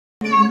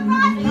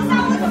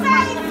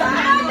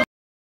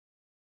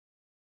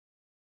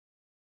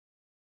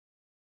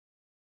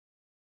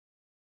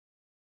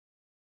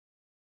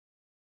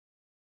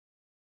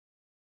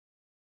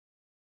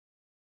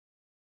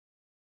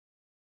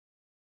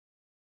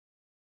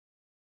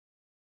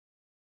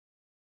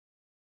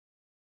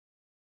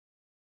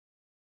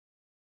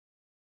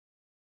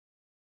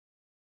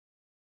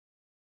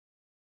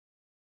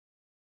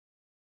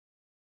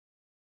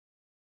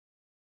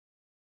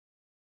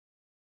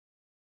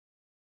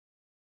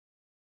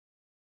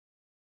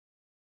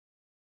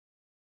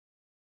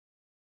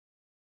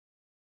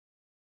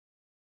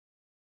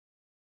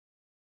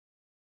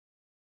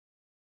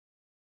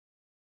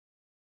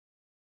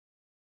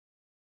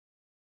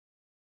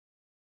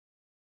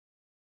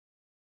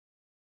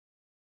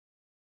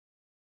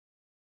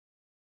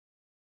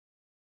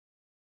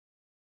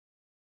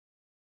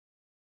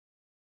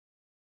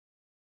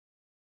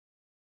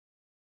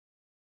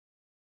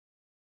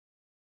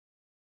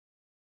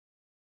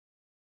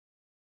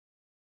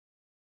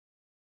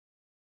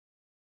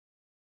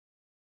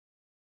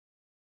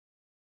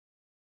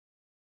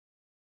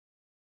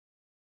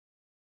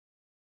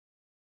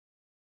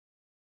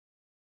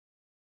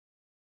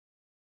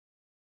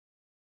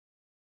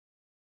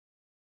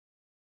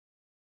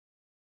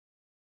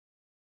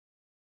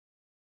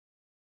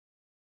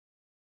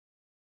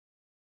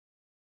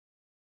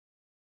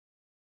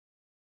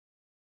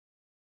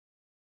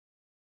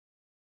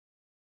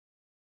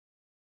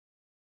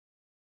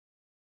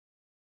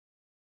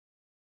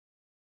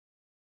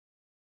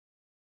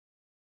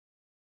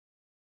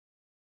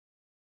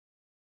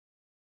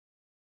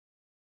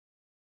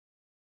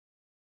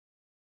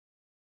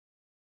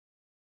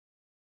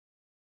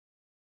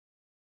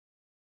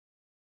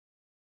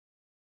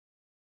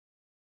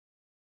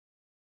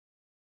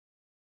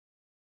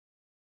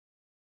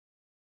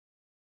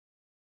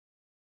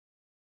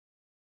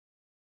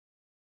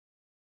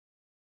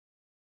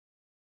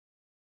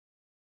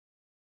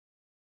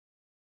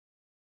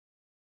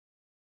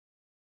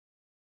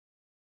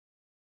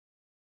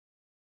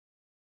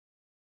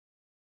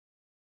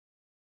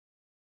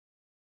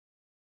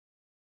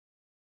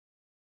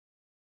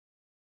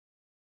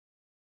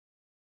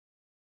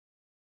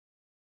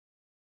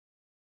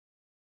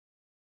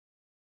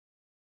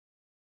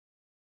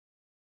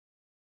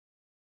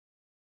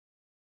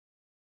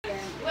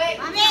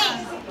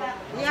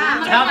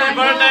Happy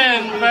birthday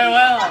and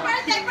farewell.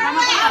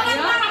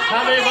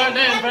 Happy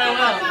birthday and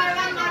farewell.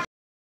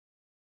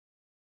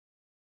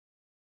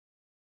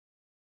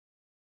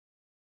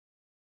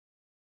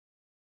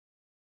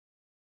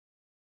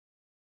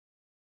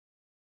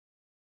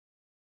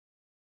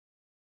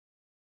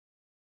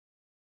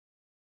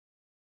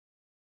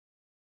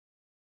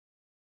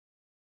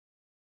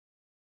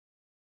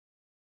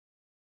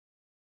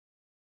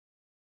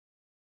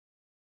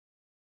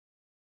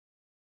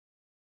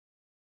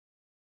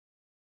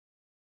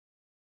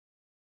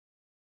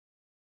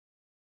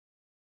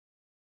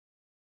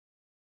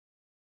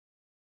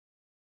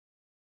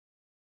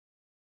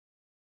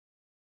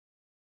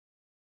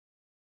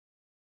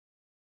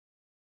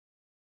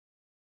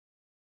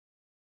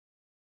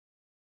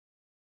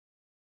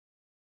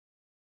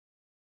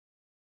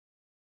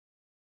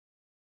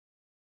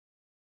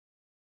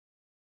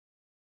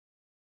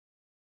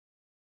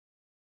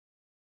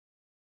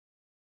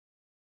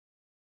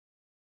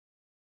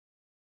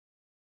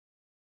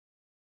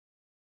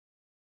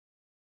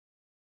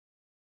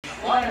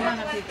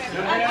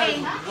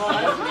 Okay.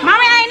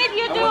 Mommy, I need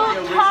you to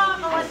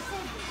talk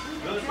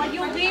what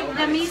you give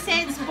the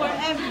message for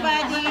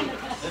everybody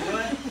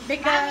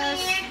because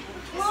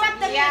Stop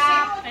the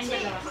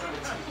music.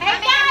 Hey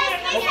guys,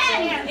 listen.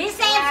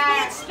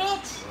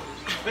 Speech.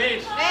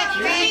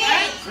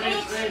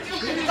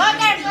 Go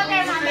there,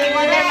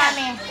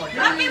 mommy.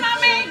 Okay,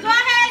 mommy, go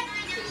ahead.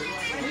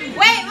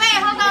 Wait,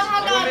 hold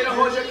on. You want me to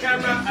hold your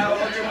camera? I'll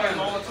hold your mic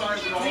all the time.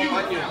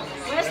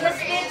 Where's the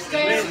speech,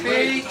 girl?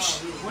 Speech.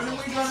 When are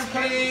we gonna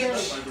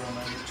preach?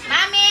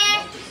 Mommy.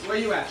 Where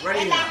you at? Right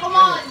here. Come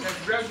on.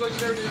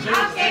 Congratulations,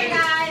 everybody. Okay,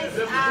 guys.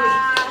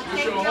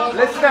 Thank you.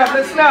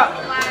 Listen up.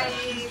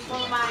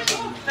 For my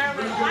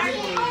favorite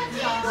party.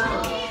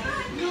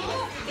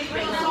 Thank you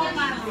so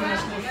much. You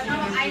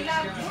know, I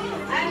love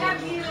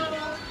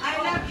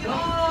you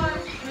all.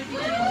 So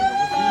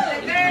the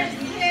girls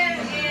here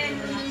in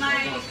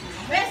my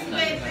best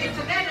way play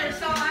together.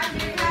 So I'm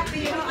really happy.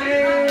 You know,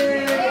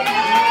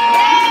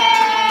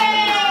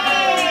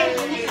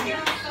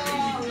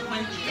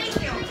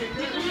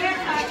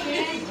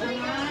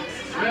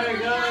 Very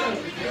good.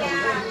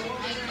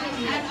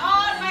 and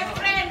all my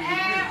friends, I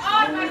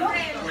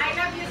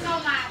love you so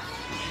much.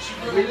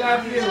 We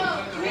love you. I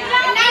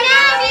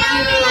love you,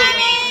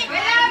 mommy. We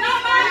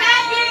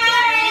love you,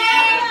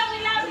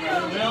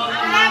 I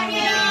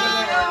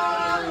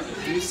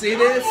love you. You see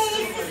this?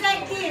 This is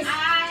like this.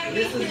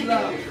 This is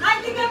love.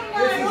 I think I'm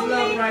This is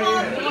love right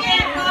here.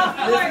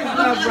 This is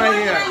love right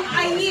here. A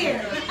year.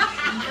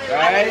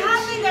 Right? I'm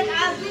happy that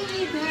I've been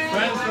with her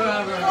Friends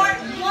forever. for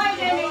more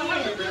than a year.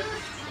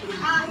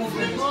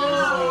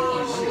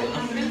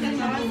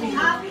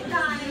 Happy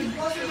time,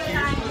 possible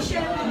time to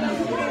share with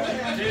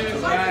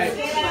you. Right.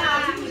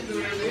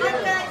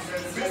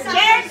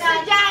 Cheers to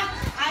Jack.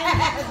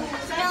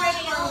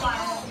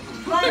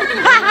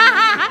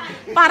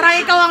 parang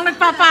ikaw ang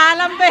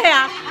nagpapaalam ba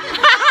ya?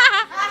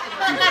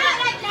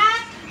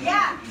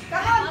 Yeah.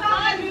 Come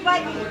on,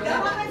 everybody.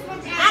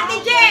 Ate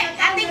J,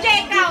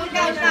 ikaw.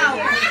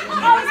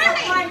 Oh,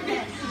 really?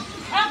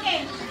 Okay.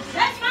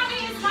 That's mommy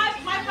is my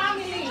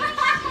family.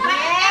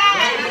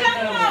 You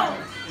don't know.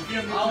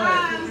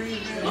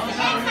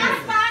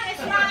 Ex-husband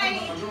is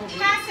my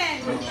cousin.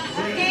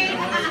 Okay?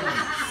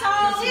 So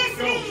she's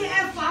really a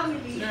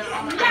family.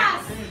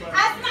 Yes.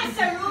 As my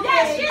Sarube.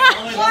 Yes, she's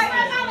my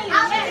family.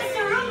 I'm my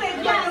Sarube.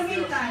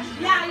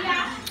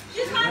 Yeah.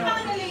 She's my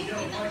family.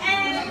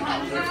 And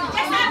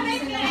just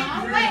happened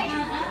wait.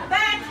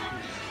 But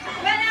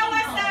when I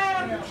was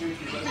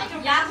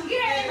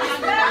younger,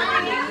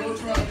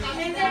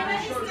 and then when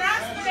it's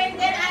transferred,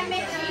 then I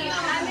met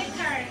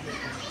her.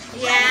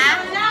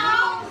 Yeah.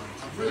 Now,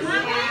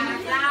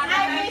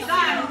 I miss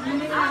you.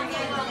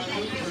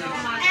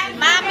 And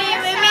Mommy,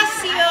 we miss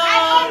you.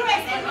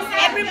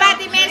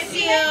 Everybody miss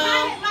you.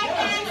 my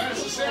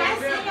friends, she's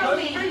asking of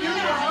me. You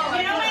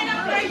know my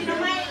number, you know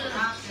that.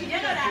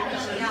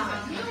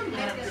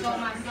 Thank you so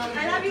much.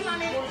 I love you,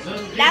 mommy.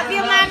 Love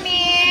you,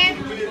 mommy.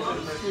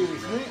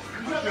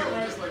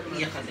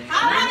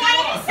 Oh,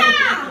 Anissa!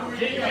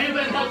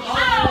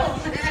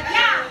 Oh,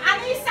 yeah,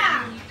 Anissa.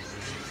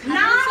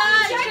 Now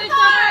it's your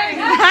turn.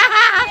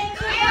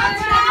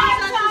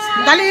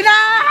 Dali na!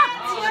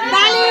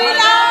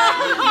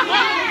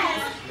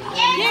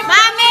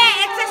 Mommy,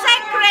 it's a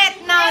secret.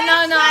 No, I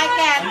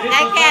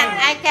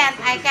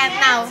can't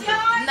now.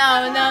 No.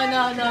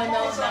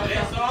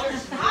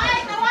 Ay,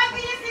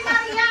 tawagin niya si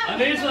Maria.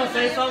 Anissa,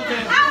 say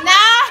something. No,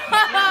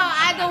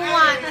 I don't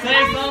want.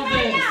 Say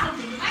something.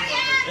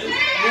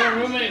 Your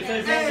roommate, say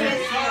something.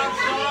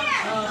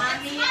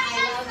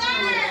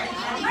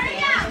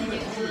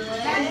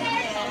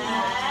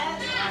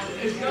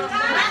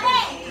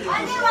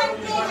 Only one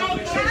thing I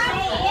can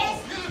say is,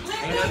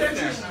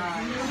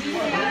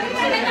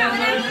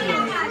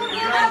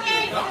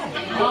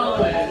 Oh,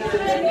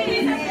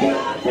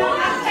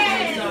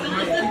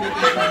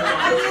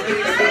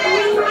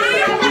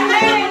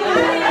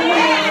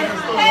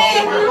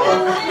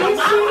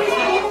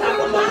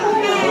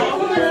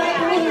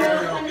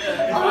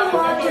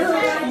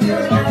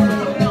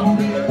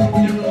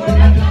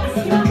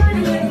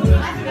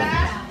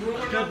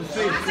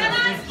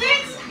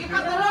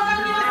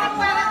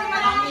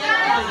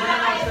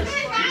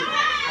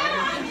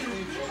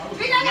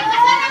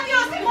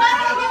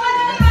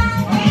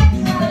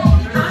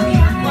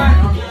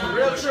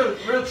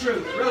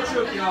 real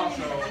truth, y'all.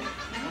 So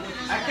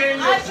I came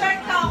Oh, here. shirt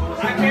talk.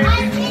 I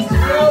came here.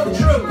 Real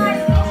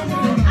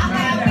truth.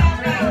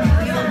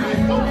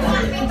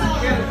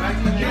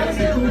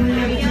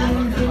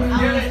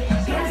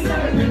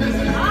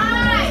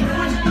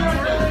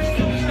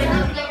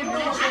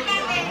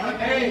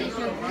 Hey,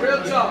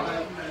 real talk.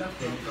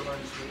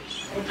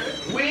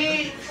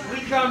 We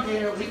come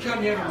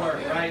here to work,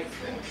 right?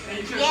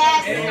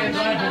 Yes. And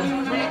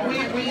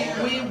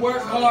we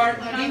work hard,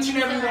 each and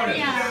every one of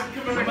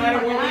us. No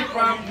matter where we're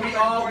from, we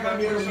all come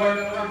here to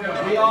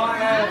work. We all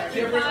have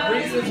different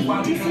reasons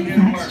why we come here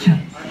to work.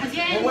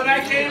 But when I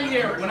came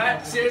here, when I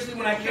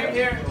came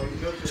here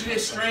to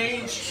this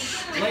strange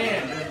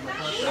land,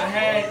 I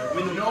had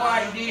no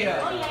idea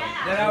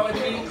that I would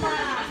meet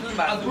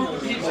a group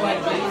of people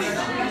like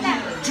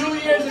this. 2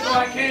 years ago,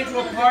 I came to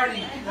a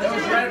party that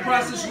was right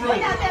across this room.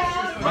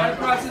 Right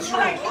across this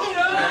room.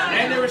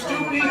 And there was 2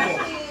 people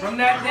from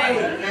that day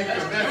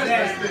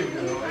that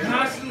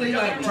constantly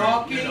like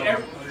talking.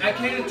 I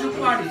came to 2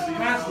 parties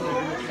constantly.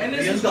 And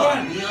this is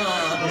one.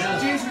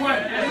 She's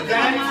one.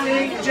 That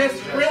thing just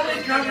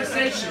really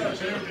conversation.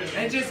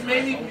 And just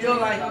made me feel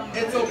like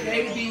it's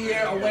okay to be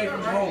here away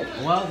from home.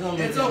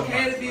 It's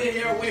okay to be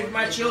here away from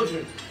my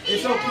children.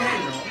 It's okay.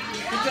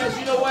 Because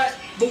you know what?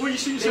 But when you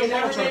see They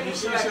someone never make me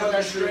feel like I'm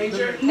a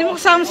stranger. Hindi mo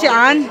kasama si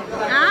Ann?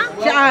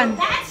 Si Ann.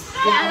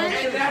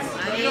 And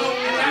that's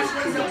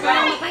what it's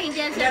about.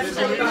 That's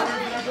what it's about.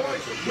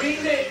 We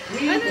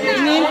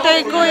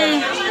Hinihintay ko eh.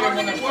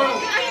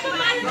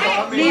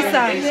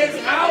 Lisa. in this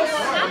house,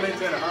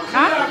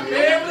 Ha?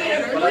 family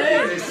and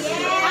friends.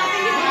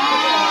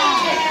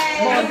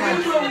 And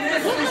we will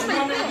miss this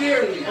woman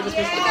dearly.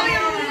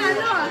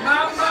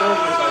 Mama!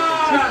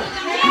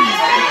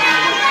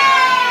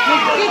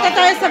 Magkita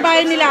tayo sa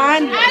bahay nila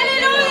Ann.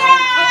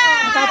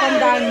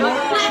 Tatandaan mo.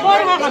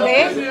 Borha ka be?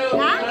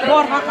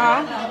 Borha ka?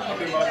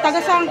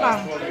 Taga saan ka?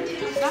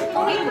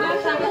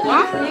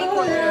 Ha?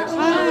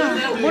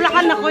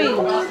 Bulacan ako eh.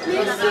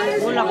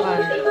 Bulacan.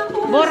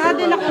 Borha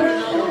din ako.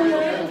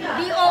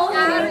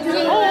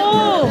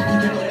 Oo.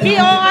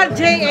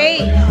 B-O-R-J-A.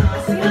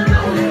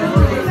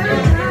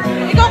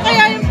 Ikaw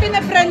kaya yung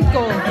pinafriend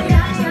ko.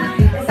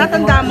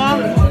 Tatanda mo?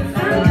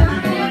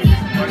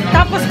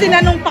 Tapos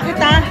tinanong pa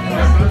kita.